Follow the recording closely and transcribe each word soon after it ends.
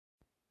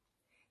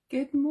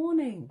Good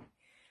morning.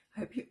 I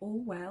hope you're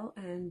all well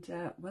and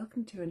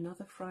welcome to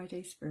another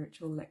Friday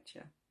spiritual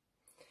lecture.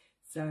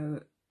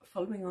 So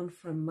following on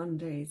from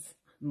Monday's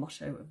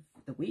motto of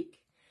the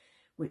week,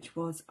 which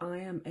was I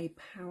am a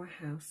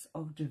powerhouse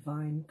of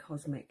divine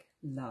cosmic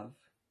love.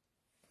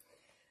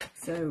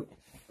 So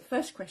the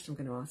first question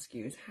I'm going to ask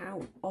you is,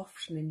 how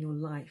often in your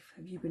life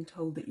have you been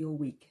told that you're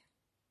weak?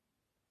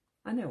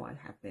 I know I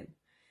have been.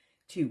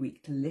 Too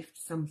weak to lift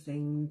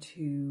something,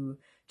 too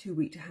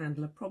weak to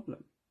handle a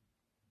problem.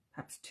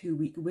 Perhaps too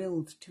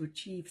weak-willed to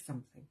achieve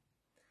something.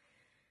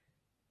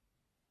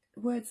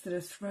 Words that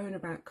are thrown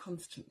about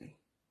constantly,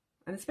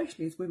 and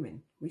especially as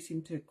women, we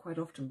seem to quite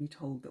often be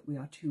told that we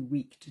are too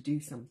weak to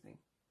do something.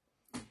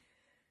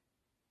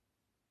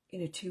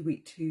 Too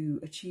weak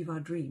to achieve our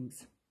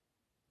dreams.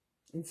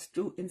 In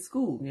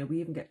school, we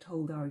even get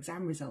told our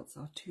exam results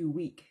are too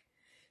weak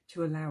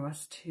to allow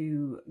us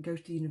to go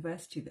to the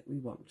university that we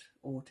want,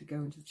 or to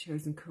go into the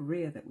chosen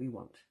career that we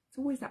want. It's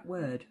always that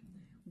word,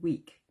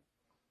 weak.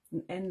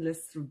 An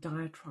endless sort of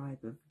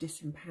diatribe of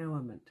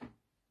disempowerment.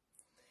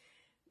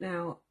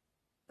 Now,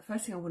 the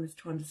first thing I want us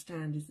to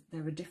understand is that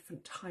there are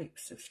different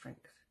types of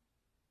strength.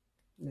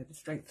 The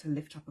strength to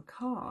lift up a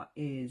car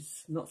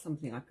is not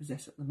something I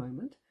possess at the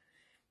moment,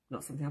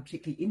 not something I'm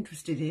particularly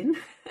interested in,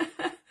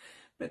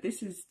 but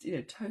this is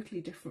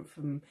totally different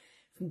from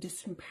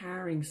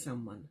disempowering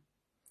someone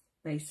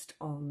based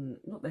on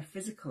not their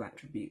physical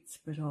attributes,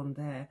 but on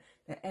their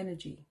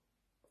energy,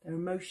 their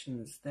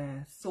emotions,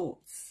 their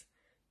thoughts,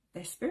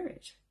 their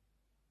spirit.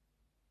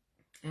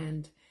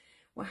 And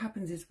what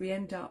happens is we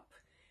end up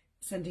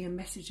sending a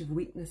message of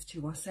weakness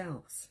to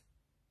ourselves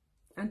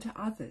and to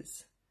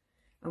others,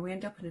 and we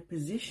end up in a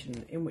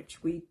position in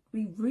which we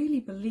really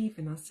believe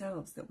in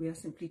ourselves that we are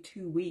simply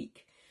too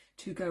weak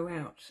to go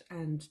out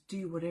and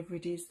do whatever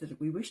it is that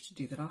we wish to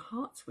do, that our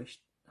heart wishes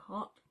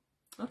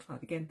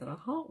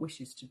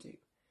to do.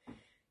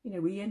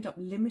 We end up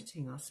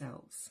limiting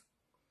ourselves.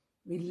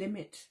 We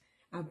limit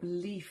our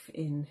belief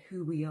in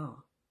who we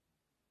are.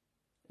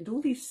 And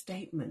all these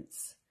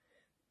statements,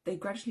 they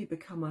gradually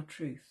become our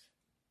truth.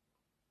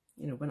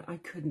 When I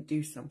couldn't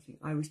do something,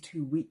 I was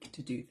too weak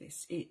to do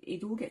this.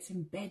 It all gets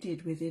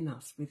embedded within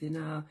us, within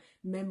our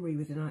memory,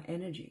 within our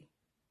energy.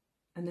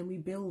 And then we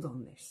build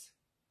on this.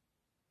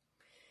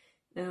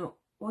 Now,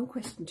 one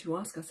question to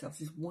ask ourselves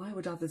is, why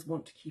would others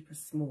want to keep us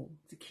small,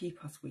 to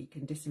keep us weak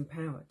and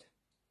disempowered?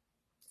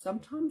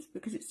 Sometimes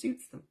because it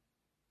suits them.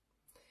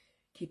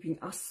 Keeping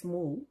us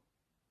small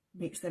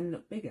makes them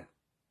look bigger,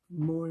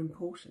 more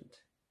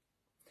important.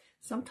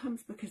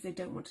 Sometimes because they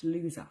don't want to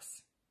lose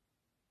us,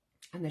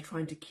 and they're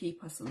trying to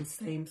keep us on the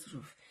same sort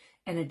of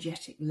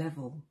energetic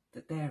level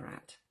that they're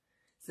at,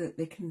 so that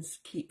they can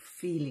keep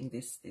feeling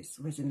this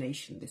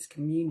resonation, this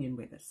communion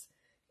with us.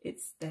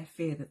 It's their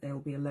fear that they'll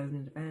be alone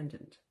and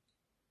abandoned.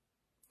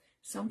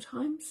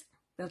 Sometimes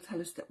they'll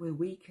tell us that we're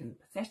weak and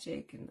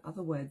pathetic, and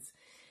other words,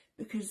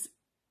 because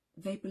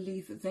they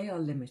believe that they are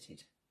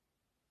limited.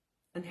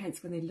 And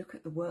hence when they look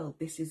at the world,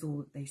 this is all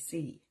that they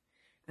see.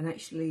 And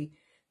actually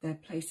they're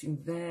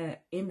placing their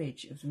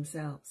image of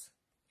themselves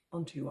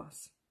onto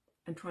us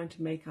and trying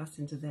to make us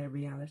into their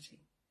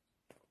reality.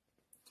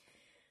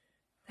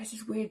 There's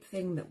this weird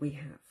thing that we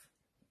have,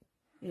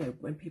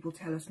 when people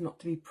tell us not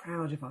to be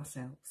proud of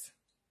ourselves.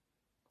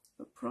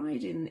 But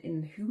pride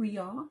in who we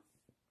are,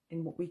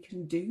 in what we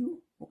can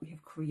do, what we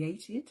have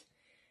created,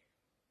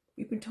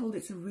 we've been told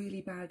it's a really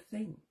bad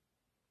thing.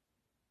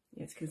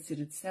 It's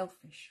considered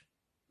selfish,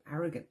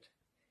 arrogant.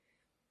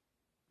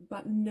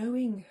 But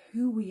knowing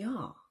who we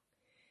are,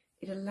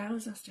 it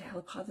allows us to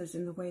help others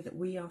in the way that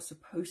we are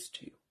supposed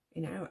to,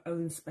 in our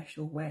own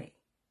special way.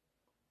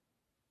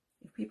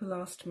 If people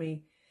asked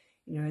me,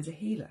 as a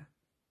healer,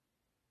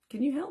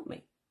 can you help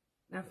me?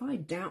 Now, if I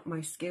doubt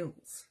my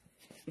skills,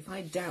 if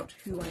I doubt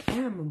who I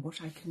am and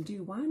what I can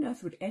do, why on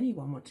earth would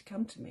anyone want to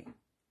come to me?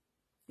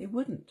 They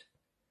wouldn't.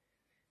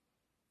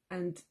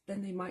 And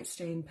then they might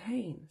stay in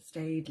pain,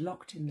 stayed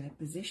locked in their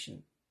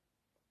position,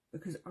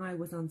 because I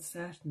was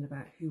uncertain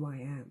about who I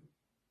am.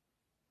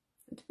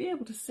 And to be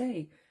able to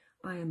say,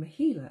 I am a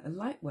healer, a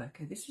light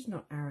worker, this is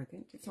not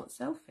arrogant, it's not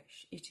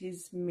selfish. It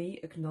is me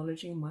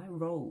acknowledging my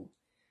role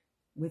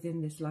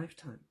within this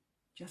lifetime,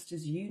 just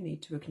as you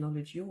need to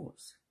acknowledge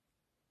yours.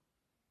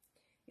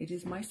 It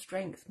is my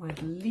strength, my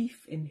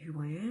belief in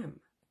who I am,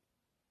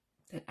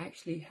 that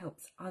actually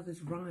helps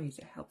others rise.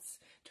 It helps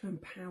to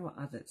empower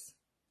others,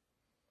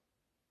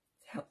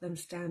 to help them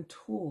stand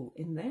tall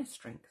in their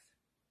strength.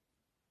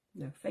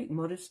 Fake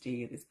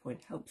modesty at this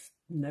point helps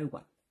no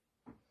one.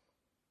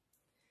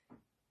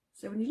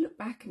 So when you look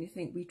back and you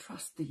think, we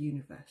trust the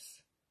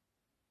universe.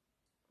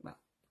 Well,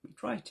 we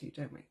try to,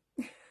 don't we?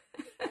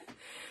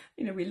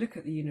 We look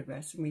at the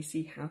universe and we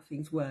see how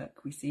things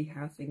work. We see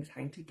how things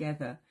hang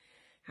together,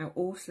 how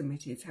awesome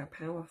it is, how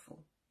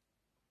powerful.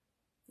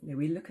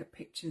 We look at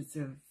pictures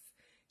of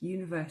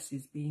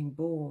universes being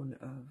born,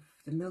 of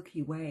the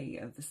Milky Way,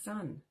 of the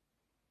sun.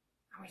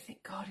 And we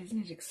think, God,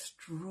 isn't it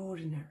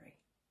extraordinary?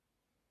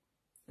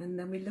 And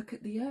then we look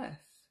at the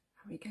earth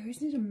and we go,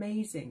 isn't it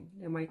amazing?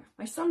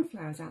 My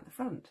sunflower's out the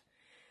front.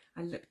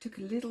 took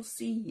a little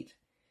seed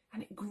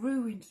and it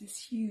grew into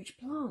this huge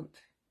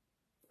plant.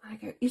 And I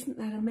go, isn't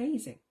that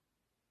amazing?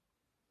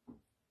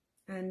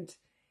 And,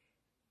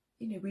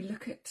 we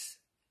look at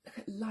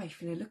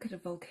life, look at a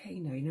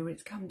volcano, when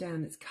it's come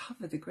down, it's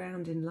covered the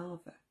ground in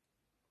lava.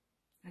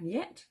 And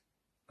yet,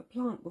 a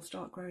plant will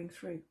start growing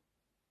through.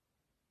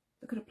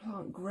 Look at a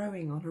plant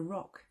growing on a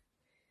rock.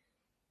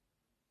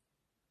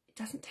 It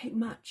doesn't take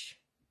much.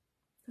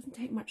 It doesn't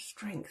take much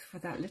strength for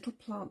that little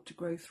plant to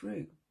grow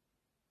through.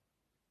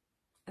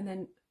 And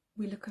then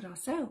we look at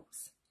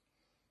ourselves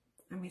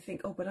and we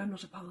think, oh, but I'm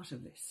not a part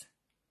of this.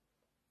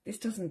 This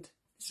doesn't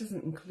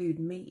include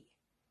me.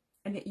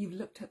 And yet you've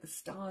looked at the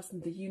stars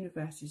and the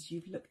universes,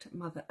 you've looked at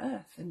Mother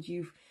Earth and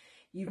you've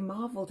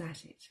marveled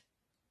at it.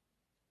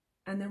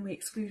 And then we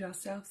exclude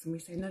ourselves and we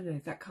say, no,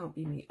 that can't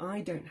be me.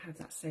 I don't have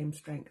that same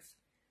strength.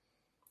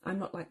 I'm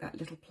not like that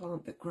little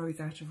plant that grows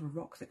out of a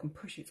rock that can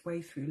push its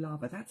way through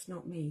lava. That's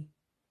not me.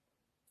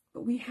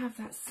 But we have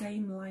that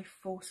same life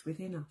force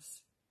within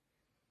us.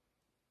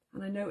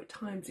 And I know at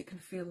times it can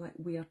feel like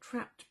we are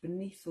trapped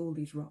beneath all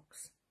these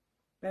rocks,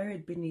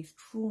 buried beneath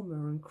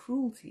trauma and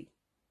cruelty.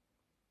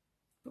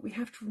 But we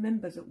have to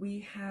remember that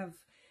we have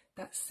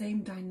that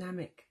same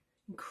dynamic,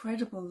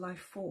 incredible life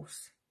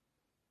force.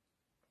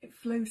 It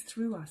flows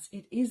through us.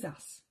 It is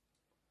us.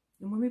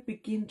 And when we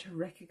begin to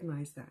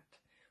recognize that,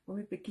 when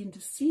we begin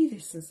to see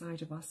this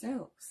inside of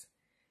ourselves,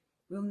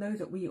 we'll know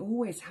that we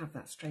always have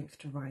that strength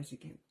to rise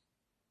again.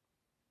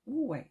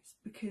 Always,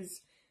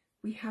 because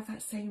we have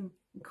that same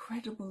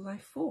incredible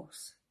life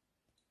force.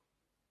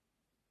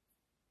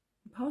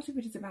 And part of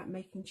it is about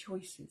making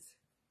choices.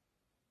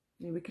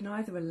 We can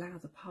either allow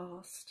the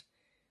past,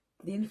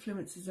 the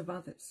influences of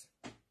others,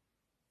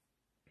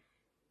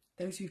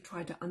 those who've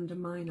tried to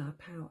undermine our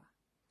power.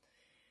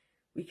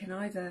 We can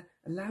either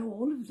allow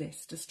all of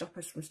this to stop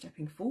us from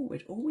stepping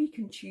forward, or we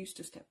can choose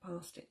to step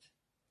past it.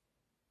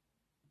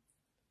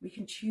 We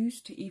can choose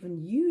to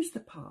even use the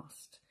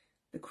past,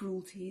 the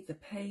cruelty, the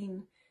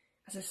pain,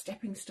 as a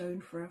stepping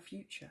stone for our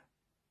future.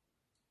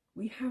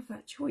 We have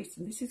that choice,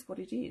 and this is what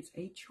it is,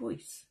 a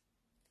choice.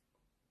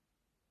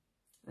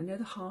 I know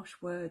the harsh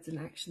words and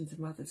actions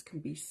of others can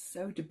be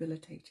so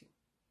debilitating.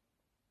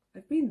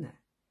 I've been there.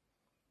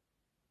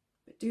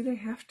 But do they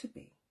have to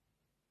be?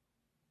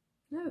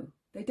 No,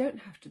 they don't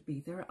have to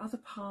be. There are other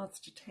paths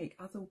to take,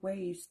 other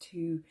ways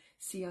to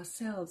see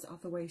ourselves,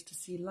 other ways to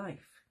see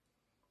life.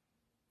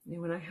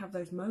 When I have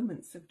those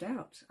moments of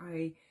doubt,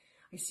 I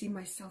see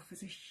myself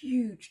as a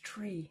huge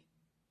tree,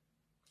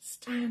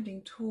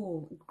 standing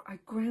tall. I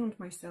ground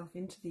myself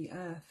into the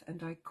earth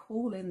and I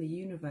call in the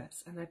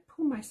universe and I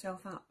pull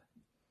myself up.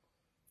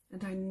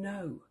 And I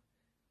know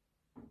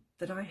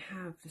that I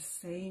have the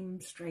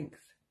same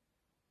strength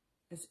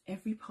as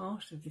every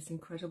part of this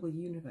incredible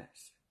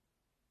universe.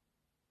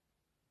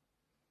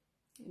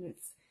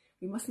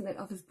 We mustn't let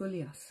others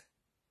bully us.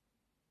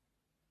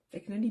 They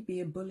can only be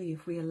a bully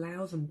if we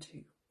allow them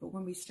to. But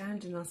when we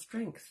stand in our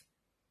strength,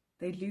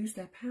 they lose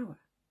their power.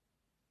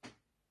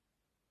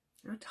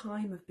 Our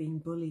time of being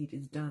bullied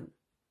is done.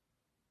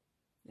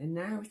 And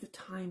now is the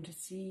time to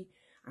see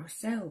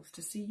ourselves,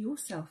 to see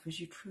yourself as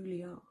you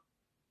truly are.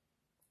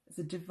 As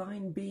a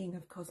divine being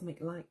of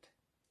cosmic light,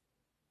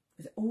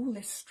 with all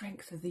this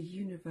strength of the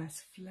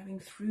universe flowing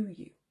through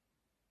you,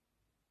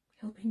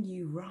 helping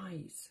you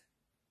rise.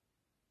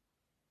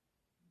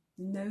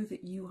 Know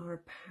that you are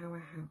a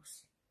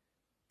powerhouse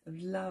of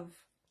love,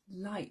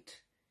 light,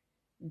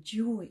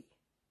 joy,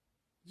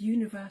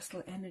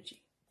 universal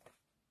energy.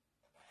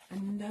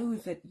 And know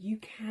that you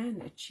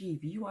can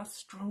achieve, you are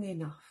strong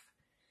enough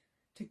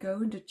to go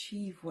and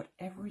achieve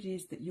whatever it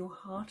is that your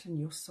heart and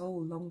your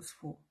soul longs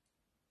for.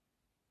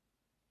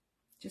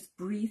 Just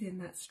breathe in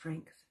that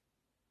strength.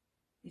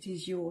 It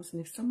is yours. And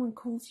if someone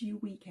calls you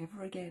weak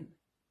ever again,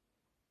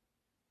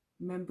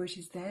 remember it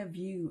is their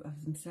view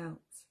of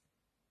themselves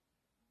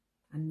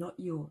and not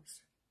yours.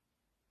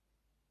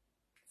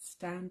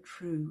 Stand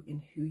true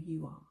in who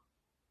you are.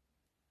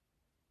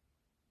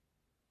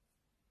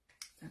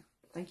 So,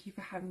 thank you for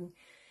having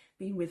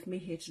been with me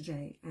here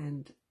today,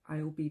 and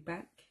I will be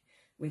back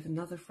with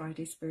another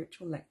Friday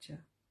spiritual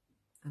lecture,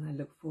 and I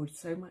look forward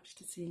so much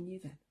to seeing you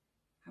then.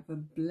 Have a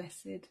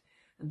blessed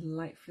and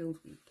light-filled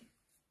week.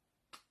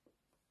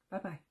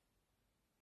 Bye-bye.